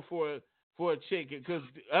settled for a chick. Because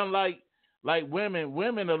unlike women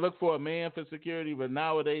will look for a man for security. But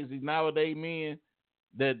nowadays men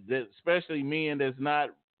that especially men that's not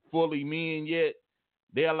fully men yet,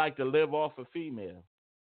 they'll like to live off a female,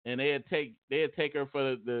 and they'll take her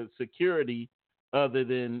for the security other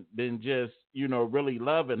than just really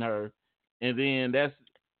loving her. And then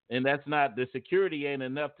that's not, the security ain't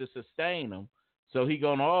enough to sustain him. So he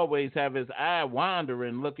gonna always have his eye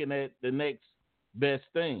wandering, looking at the next best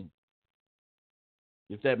thing.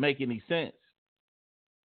 If that make any sense.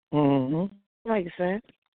 Makes sense.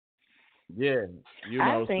 Yeah,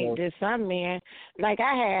 I think there's some men, like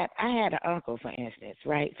I had an uncle, for instance,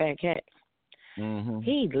 right, Fat Cat.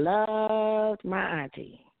 He loved my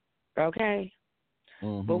auntie, okay.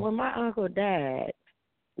 But when my uncle died,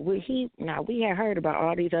 we had heard about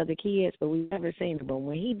all these other kids, but we never seen them. But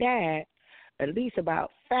when he died, at least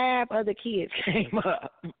about 5 other kids came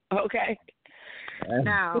up. Okay.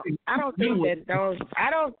 Now I don't think that those.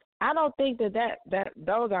 I don't think that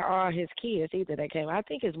those are all his kids either that came. I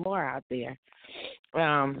think it's more out there.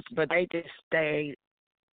 But they just stayed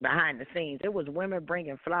behind the scenes. It was women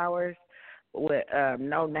bringing flowers with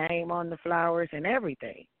no name on the flowers and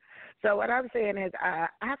everything. So what I'm saying is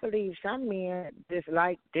I believe some men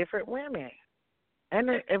dislike different women.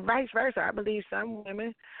 And vice versa. I believe some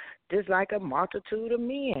women dislike a multitude of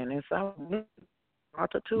men and some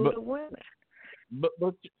multitude of women.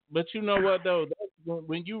 But you know what though?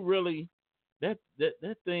 When you really that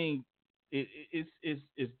thing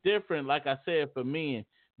is different. Like I said, for men,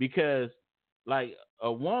 because like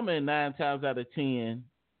a woman 9 times out of 10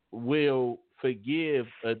 will forgive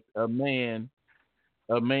a man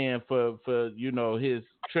for his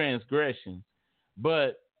transgressions.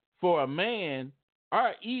 But for a man,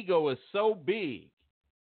 our ego is so big.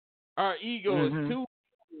 Our ego is too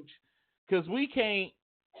huge because we can't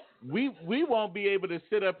we won't be able to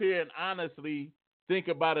sit up here and honestly think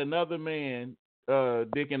about another man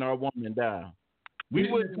dicking our woman down. We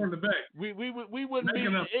wouldn't from the back. We wouldn't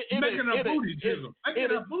making be making a booty jiggle.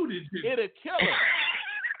 Making a booty jiggle. It'll kill us.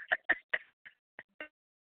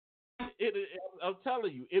 I'm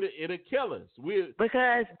telling you, it'll kill us.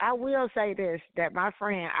 Because I will say this, that my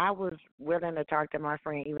friend, I was willing to talk to my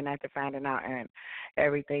friend even after finding out and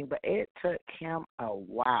everything, but it took him a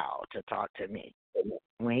while to talk to me.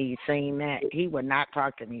 When he seen that, he would not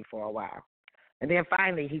talk to me for a while. And then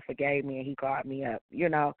finally he forgave me and he called me up,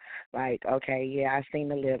 like, okay, yeah, I seen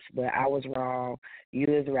the lips, but I was wrong. You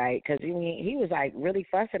was right. Because he was, like, really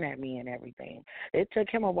fussing at me and everything. It took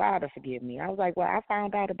him a while to forgive me. I was like, well, I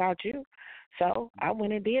found out about you, so I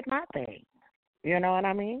went and did my thing. You know what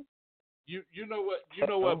I mean? You know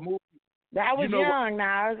what movie? I was young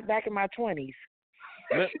now. I was back in my 20s.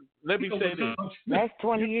 Let me say this. That's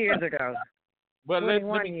 20 years ago. But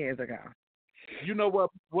 21 years ago. You know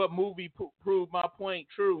what movie proved my point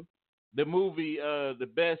true? The movie The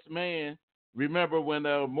Best Man. Remember when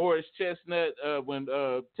Morris Chestnut, when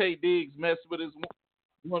Taye Diggs messed with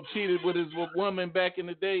cheated with his woman back in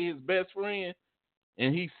the day, his best friend,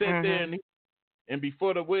 and he sat there and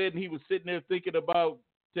before the wedding he was sitting there thinking about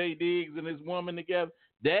Taye Diggs and his woman together.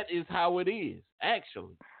 That is how it is,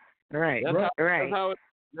 actually. Right.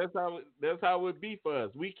 That's how it be for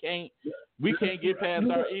us. We can't get past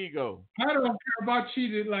our ego. I don't care about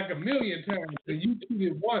cheating like a million times, and you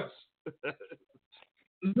cheated once.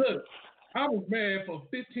 Look, I was mad for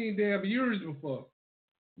 15 damn years before.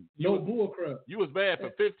 No bullcrap. You was mad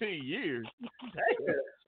for 15 years.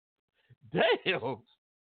 Damn.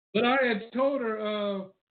 But I had told her,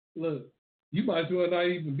 look, you might as well not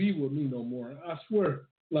even be with me no more. I swear,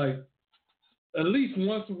 like, at least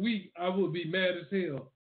once a week, I would be mad as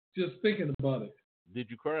hell just thinking about it. Did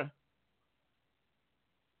you cry?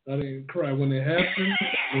 I didn't cry when it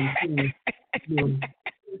happened.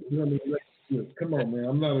 Come on, man.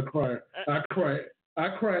 I'm not a crier. I cry. I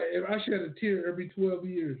shed a tear every 12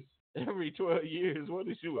 years. Every 12 years? What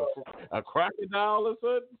is you, a crocodile or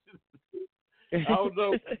something? I don't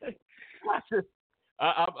know.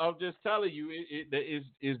 I'm just telling you,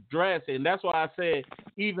 it's drastic. And that's why I said,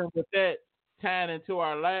 even with that, tying into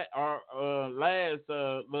our last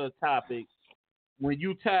little topic, when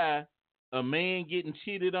you tie a man getting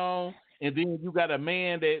cheated on, and then you got a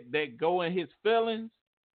man that go in his feelings,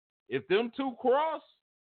 if them two cross,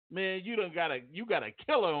 man, you got a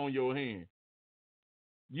killer on your hand.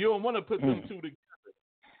 You don't want to put them two together.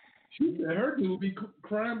 She said her dude be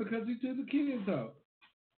crying because he took the kids out.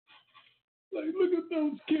 Like, look at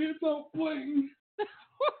those kids out playing.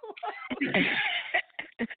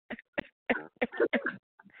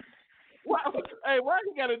 Why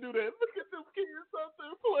you gotta do that? Look at them kids out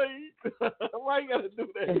there playing. Why you gotta do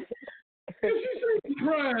that? She said he's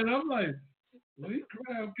crying. I'm like, well, he's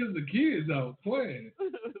crying because the kids out playing.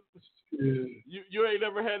 Yeah. You ain't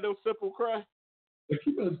never had no simple cry? But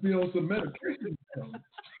you must be on some medication.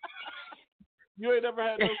 You ain't never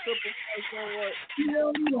had no simple cry, so what?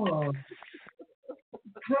 Hell no.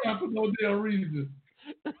 Cry for no damn reason.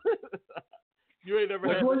 You ain't never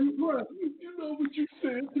had. Why you cry? You know what you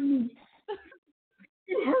said to me.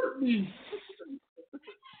 You hurt me.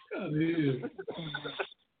 God damn.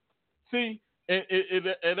 See,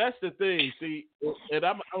 and that's the thing. See, and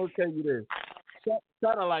I'm gonna tell you this.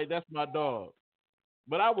 Satellite, that's my dog,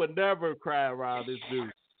 but I would never cry around this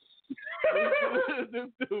dude. This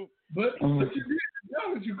dude. But you did.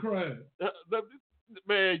 How did you cry?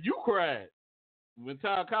 Man, you cried when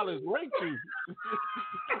Tom Collins raped you.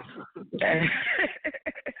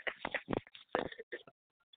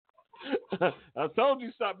 I told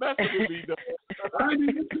you stop messing with me, though. I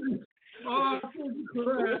didn't say, oh, I told you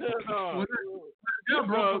correct.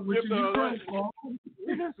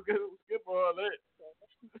 Skip all that.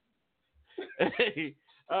 Hey,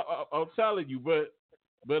 I'm telling you,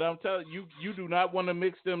 but I'm telling you, you do not want to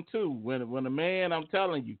mix them two. When a man, I'm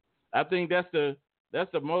telling you, I think that's the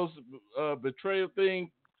most betrayal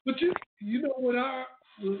thing. But you know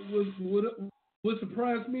what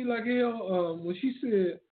surprised me like hell when she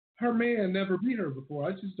said her man never beat her before.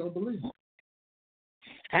 I just don't believe it.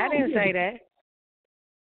 I didn't say that.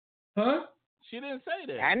 Huh? She didn't say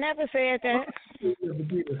that. I never said that.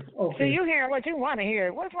 Okay. So you hearing what you want to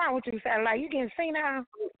hear. What's wrong with you, Satellite? You getting senile?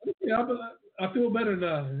 Yeah, I feel better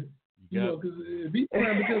now. You know, because be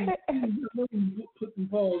crying because put some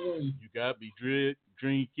paws on you. You got me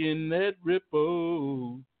drinking that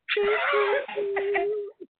Ripple.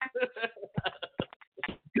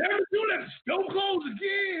 Never do that Stone Cold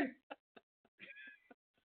again.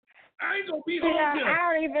 I ain't gonna be home. I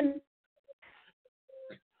don't even.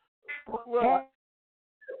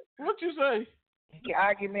 say? You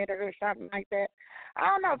argument or something like that. I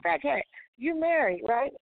don't know, Fat Cat. You married,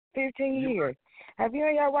 right? 15 years. Have you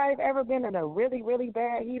and your wife ever been in a really, really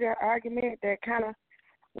bad heated argument that kind of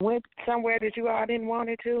went somewhere that you all didn't want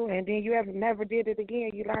it to, and then you never did it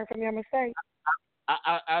again? You learned from your mistake.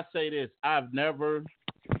 I say this: I've never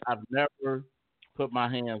put my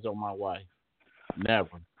hands on my wife.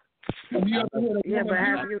 Never. Yeah, but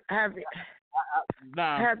have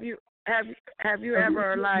you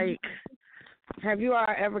ever like? Have you all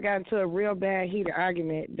ever gotten to a real bad heated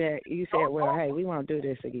argument that you said, "Well, hey, we won't do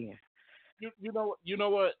this again"? You know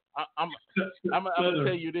what? I'm gonna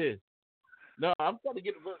tell you this. No, I'm trying to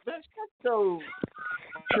get that's so.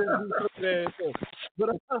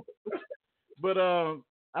 But I'm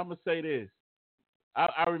gonna say this.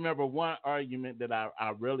 I remember one argument that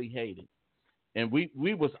I really hated, and we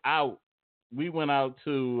was out. We went out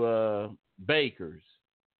to Baker's.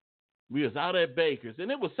 We was out at Baker's,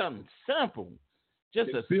 and it was something simple.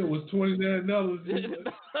 Just the bill was $29.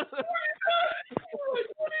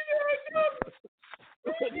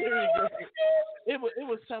 It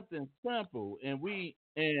was something simple, and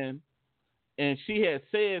she had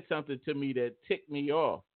said something to me that ticked me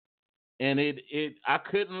off, and I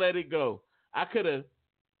couldn't let it go. I could have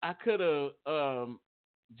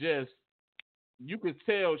just, you could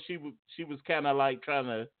tell she was kind of like trying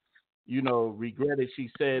to, regret it. She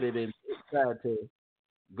said it and tried to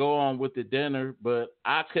go on with the dinner, but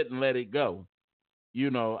I couldn't let it go.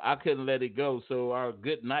 I couldn't let it go so our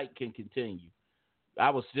good night can continue. I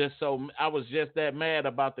was just that mad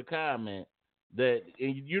about the comment that,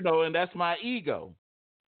 and that's my ego.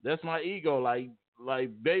 That's my ego. Like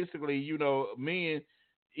basically, me and,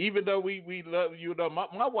 even though we love,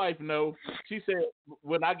 my wife knows. She said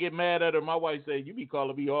when I get mad at her, my wife said, "You be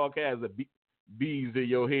calling me all kinds of bees in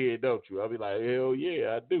your head, don't you?" I'll be like, "Hell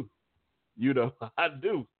yeah, I do." I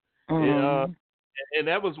do. And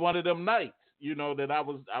that was one of them nights,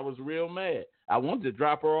 that I was real mad. I wanted to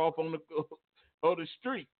drop her off on the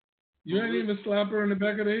street. You ain't even slap her in the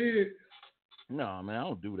back of the head. No, man, I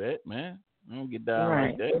don't do that, man. I don't get down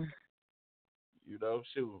like that.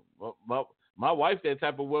 Shoot. My wife that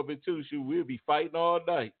type of woman too. We'll be fighting all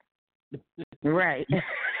night. Right.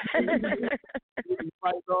 Fighting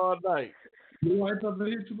all night. Your wife ever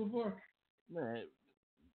hit you before? Man,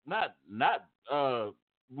 not.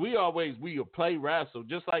 We play wrestle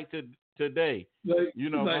just like today. Like,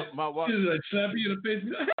 my wife. She's like slap you in the face.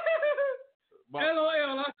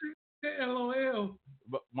 LOL. I think LOL.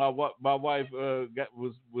 But my wife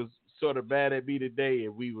was sort of bad at me today,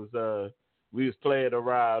 and we was playing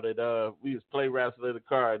around, and we was play wrestling in the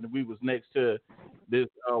car, and we was next to this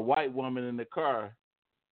white woman in the car,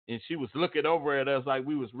 and she was looking over at us like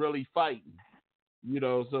we was really fighting,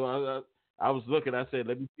 So I was looking. I said,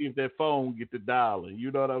 "Let me see if that phone get the dialing."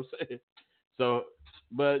 You know what I'm saying? So,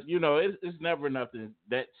 but it's never nothing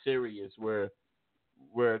that serious where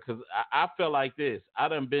because I feel like this. I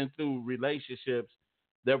done been through relationships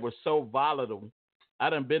that were so volatile. I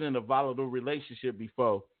done been in a volatile relationship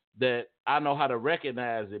before that I know how to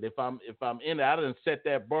recognize it. If I'm in it, I done set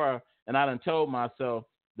that bar, and I done told myself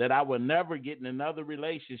that I would never get in another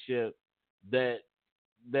relationship that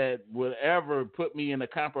would ever put me in a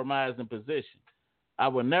compromising position. I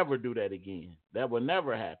would never do that again. That would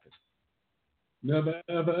never happen. Never,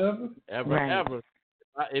 ever, ever? Ever, ever.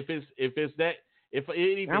 If it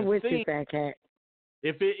even I'm with seems, you, Fat Cat.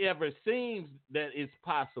 If it ever seems that it's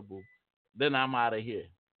possible, then I'm out of here.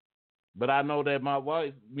 But I know that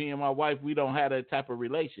me and my wife, we don't have that type of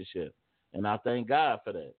relationship. And I thank God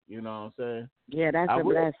for that. You know what I'm saying? Yeah, that's a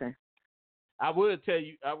blessing. I would tell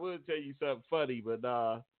you something funny, but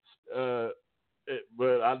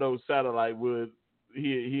but I know Satellite would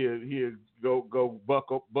he'll go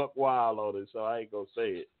buck wild on it, so I ain't gonna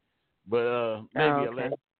say it. But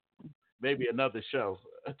maybe another show.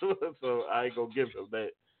 So I ain't gonna give him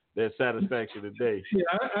that satisfaction today.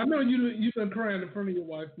 Yeah, I know you've been crying in front of your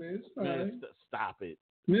wife, man. It's fine. Man, stop it.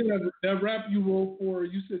 Man, that rap you wrote for,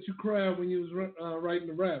 you said you cried when you was writing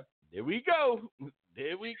the rap. There we go.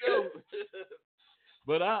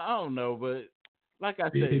 But I don't know. But like I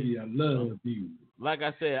said, baby, I love you. Like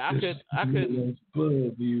I said, I could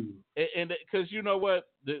love you. And because you know what,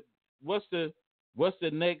 what's the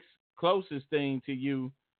next closest thing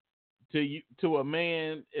to a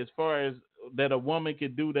man as far as that a woman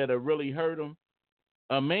could do that'll really hurt him?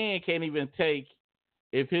 A man can't even take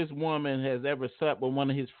if his woman has ever slept with one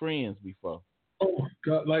of his friends before. Oh my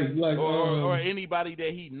God, like or anybody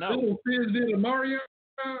that he knows. Fizz did a Marion?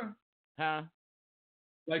 Huh?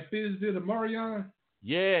 Like Fizz did a Marion?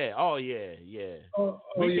 Yeah. Oh yeah.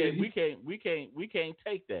 We can't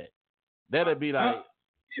take that. That'd be like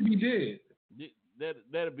He'd be dead.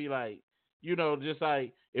 That'd be like, just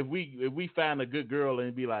like if we find a good girl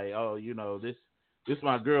and be like, oh, this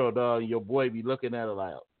my girl, dog. Your boy be looking at her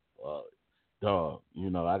like, dog.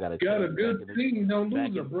 I gotta. Got a good thing, don't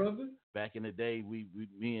lose her, brother. Back in the day,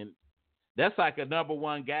 me and that's like a number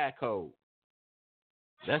one guy code.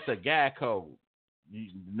 That's a guy code.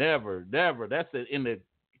 You never. That's in the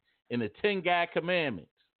 10 guy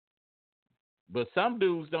commandments. But some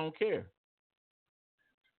dudes don't care.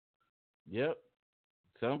 Yep.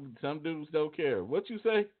 Some dudes don't care. What you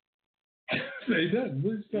say? Say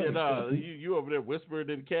nothing. You over there whispering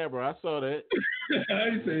in the camera. I saw that. I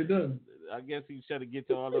ain't say nothing. I guess he's trying to get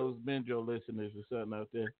to all those Benjo listeners or something out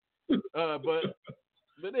there.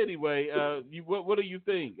 But anyway, what do you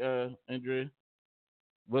think, Andrea?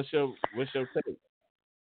 What's your take?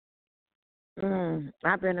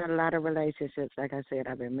 I've been in a lot of relationships. Like I said,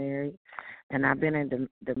 I've been married, and I've been in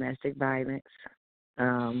domestic violence.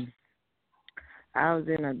 I was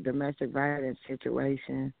in a domestic violence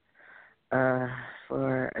situation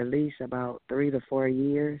for at least about 3 to 4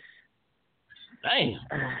 years. Damn.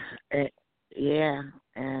 Yeah,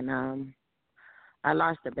 and I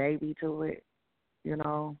lost a baby to it.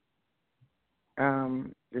 The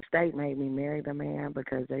state made me marry the man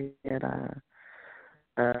because they said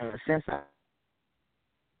since I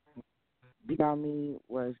beat on me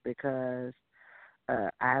was because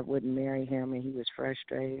I wouldn't marry him and he was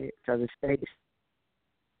frustrated. So the state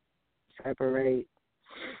separate,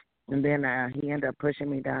 and then he ended up pushing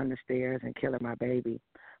me down the stairs and killing my baby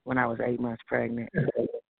when I was 8 months pregnant.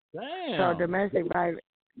 Damn. So domestic violence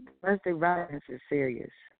is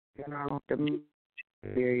serious.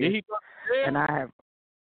 Serious. Did he go to jail? And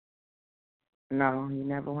no, he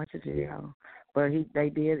never went to jail. But they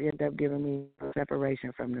did end up giving me a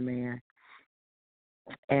separation from the man.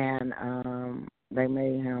 And they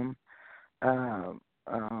made him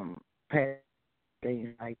pay things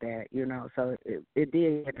like that, So it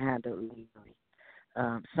did get handled legally,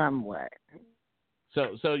 somewhat.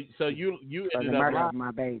 So you ended the up murder lying. of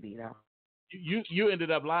my baby, though. You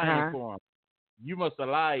ended up lying for him. You must have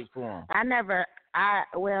lied for him. I never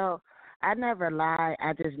lied.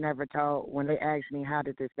 I just never told. When they asked me how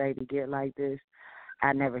did this baby get like this,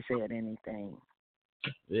 I never said anything.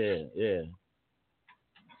 Yeah. Yeah.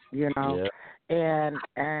 And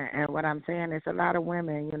what I'm saying is a lot of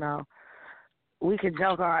women, we could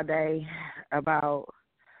joke all day about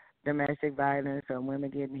domestic violence or women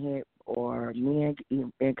getting hit or men,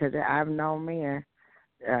 because I've known men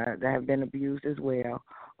that have been abused as well,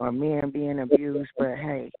 or men being abused. But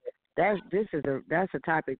hey, that's a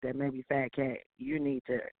topic that maybe Fat Cat you need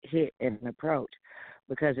to hit and approach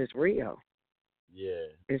because it's real. Yeah,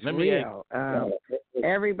 it's real.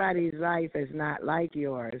 Everybody's life is not like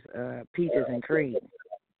yours, peaches and cream.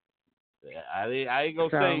 I ain't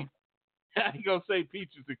gonna say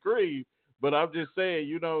peaches and cream, but I'm just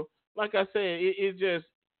saying, like I said,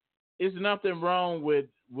 it's nothing wrong with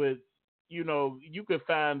you could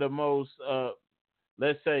find the most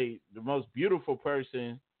let's say the most beautiful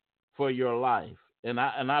person for your life, and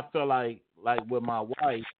I feel like with my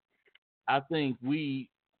wife, I think we're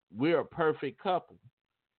a perfect couple,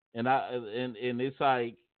 and it's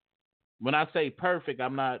like when I say perfect,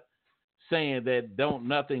 I'm not saying that don't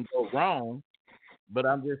nothing go wrong, but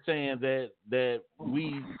I'm just saying that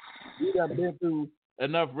we have been through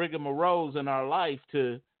enough rigmaroles in our life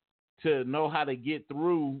to know how to get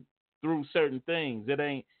through certain things. It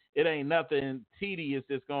ain't nothing tedious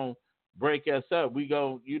that's gonna break us up. We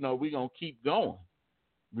gonna keep going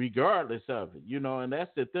regardless of it, and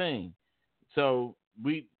that's the thing. So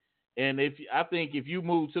I think if you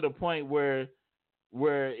move to the point where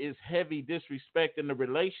it's heavy disrespect in the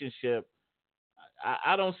relationship,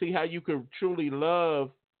 I don't see how you could truly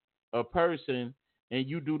love a person and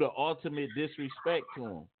you do the ultimate disrespect to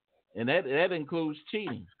them, and that includes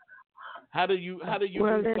cheating. How do you?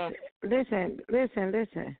 Well, listen.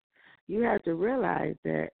 You have to realize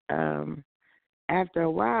that after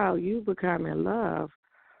a while, you become in love.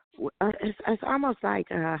 It's almost like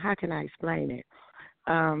how can I explain it?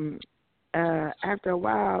 After a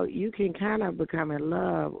while, you can kind of become in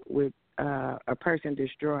love with a person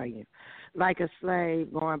destroying you, like a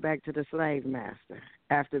slave going back to the slave master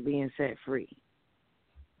after being set free.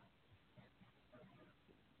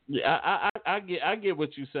 Yeah, I get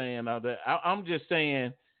what you're saying. I'm just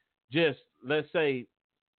saying, let's say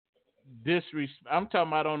disrespect. I'm talking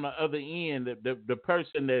about on the other end, the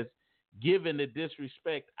person that's giving the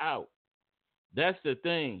disrespect out. That's the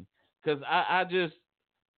thing, because I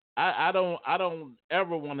don't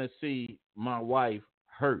ever want to see my wife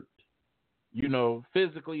hurt,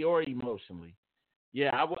 physically or emotionally.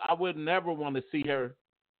 Yeah, I would never want to see her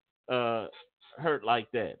hurt like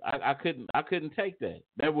that. I couldn't take that.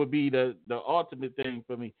 That would be the ultimate thing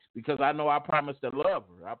for me because I know I promised to love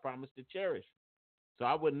her. I promised to cherish her. So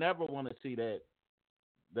I would never want to see that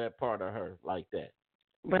part of her like that.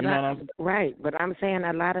 But you know what I'm saying? Right, but I'm saying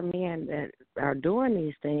a lot of men that are doing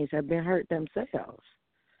these things have been hurt themselves.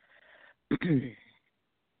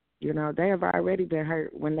 You know, they have already been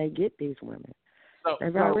hurt when they get these women.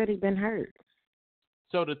 They've already been hurt.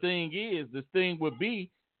 So the thing would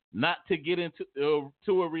be not to get into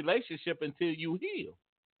to a relationship until you heal.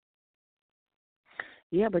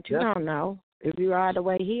 Yeah, but you don't know if you're all the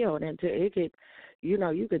way healed until it could, you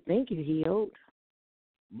know, you could think you healed.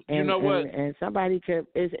 And, you know what? And somebody could,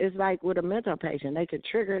 it's like with a mental patient, they could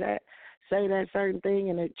trigger that, say that certain thing,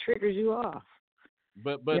 and it triggers you off.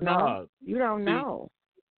 But you know, no, you don't know.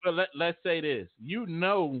 But let's say this: you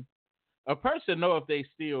know, a person know if they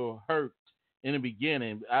still hurt in the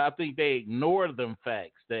beginning. I think they ignore them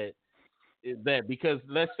facts that because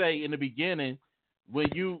let's say in the beginning when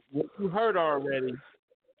you hurt already,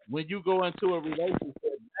 when you go into a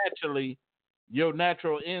relationship, naturally your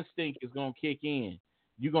natural instinct is gonna kick in.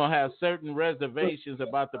 You're gonna have certain reservations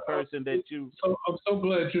about the person that you. So I'm so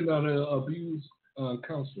glad you're not an abuse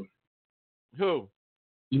counselor. Who?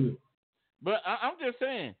 You. But I'm just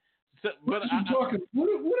saying. So, what are you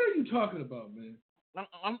talking about, man?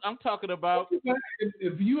 I'm talking about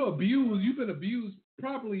if you abuse, you've been abused,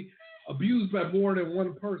 probably abused by more than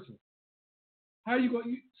one person. How you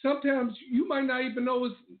going? Sometimes you might not even know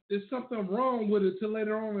it's something wrong with it till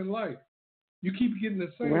later on in life. You keep getting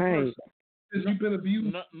the same person because you've been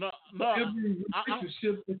abused. No. Every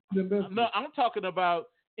relationship that's been best. No, I'm talking about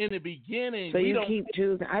in the beginning. So you keep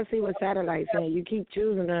choosing. I see what Satellite's saying. You keep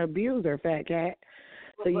choosing an abuser, Fat Cat.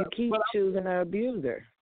 So you keep choosing an abuser.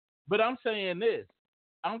 But I'm saying this.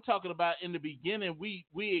 I'm talking about in the beginning, we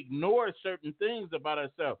ignore certain things about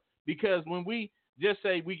ourselves because when we just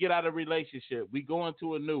say we get out of a relationship, we go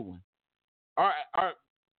into a new one.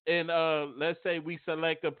 Let's say we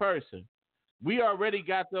select a person. We already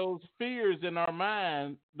got those fears in our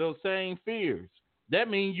mind, those same fears. That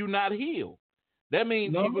means you're not healed. That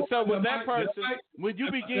means with that person, when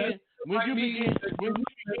you begin,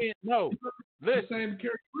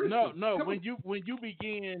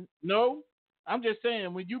 I'm just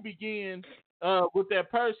saying when you begin with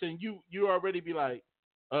that person, you already be like,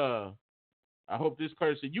 I hope this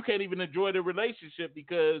person. You can't even enjoy the relationship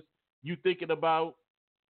because you thinking about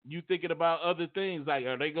other things like,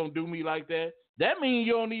 are they gonna do me like that? That means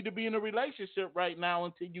you don't need to be in a relationship right now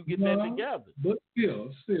until you get that together. But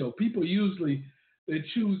still, people usually they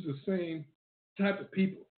choose the same type of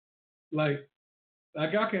people. Like I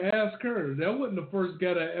can ask her. That wasn't the first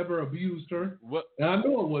guy that ever abused her. What? And I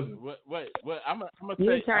know it wasn't. What? I'm gonna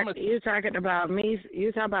say. You're talking about me.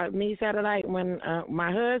 You talking about me, Satellite, when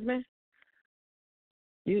my husband.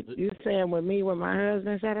 You saying with me with my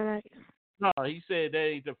husband, Satellite? No, he said that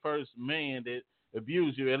ain't the first man that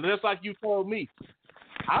abused you, and just like you told me.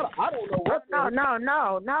 I don't know what.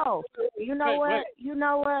 No. You know what? Wait. You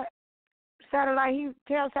know what? Satellite.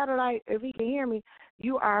 Tell Satellite if he can hear me.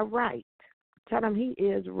 You are right. Tell him he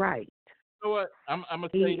is right. You know what? I'm gonna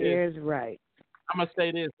say this. He is right. I'm gonna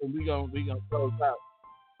say this, and we gonna close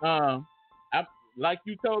out. Like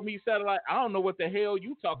you told me, Satellite. I don't know what the hell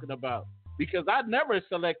you talking about because I never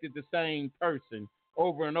selected the same person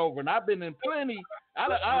over and over, and I've been in plenty.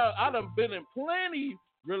 I've been in plenty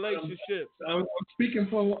relationships. I'm speaking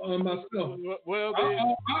for myself. Well,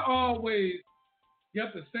 I always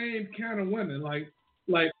get the same kind of women, like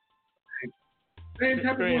same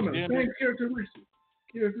type of women, same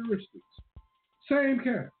characteristics, same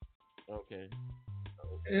kind. Okay.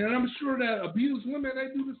 And I'm sure that abused women, they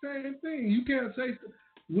do the same thing. You can't say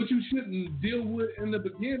what you shouldn't deal with in the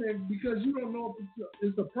beginning because you don't know if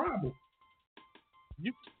it's a problem.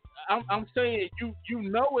 I'm saying you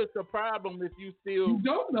know it's a problem if you still. You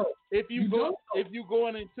don't know. If you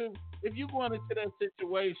going into that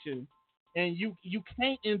situation and you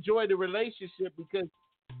can't enjoy the relationship because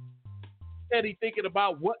steady thinking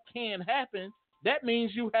about what can happen, that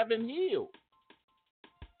means you haven't healed.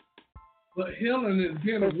 But healing is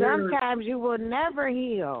being aware. Sometimes you will never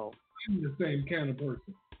heal. I'm the same kind of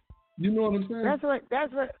person. You know what I'm saying?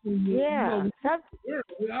 That's what. Yeah.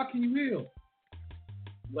 How can you heal?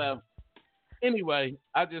 Well, anyway,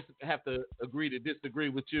 I just have to agree to disagree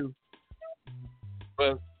with you.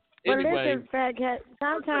 But anyway, listen, Fat Cat.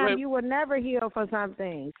 Sometimes you will never heal for some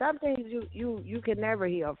things. Some things you can never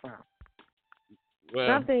heal from. Well,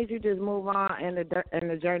 some things you just move on and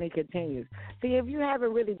the journey continues. See, if you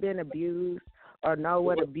haven't really been abused or know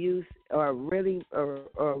what abuse or really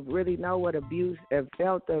know what abuse and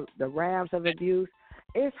felt the wraths of abuse,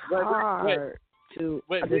 It's hard to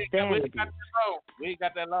understand we ain't got that long. We ain't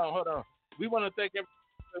got that long. Hold on. We want to thank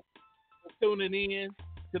everybody for tuning in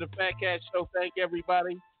to the Fat Cat Show. Thank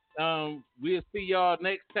everybody. We'll see y'all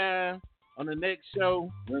next time on the next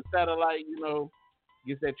show when Satellite,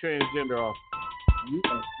 gets that transgender off.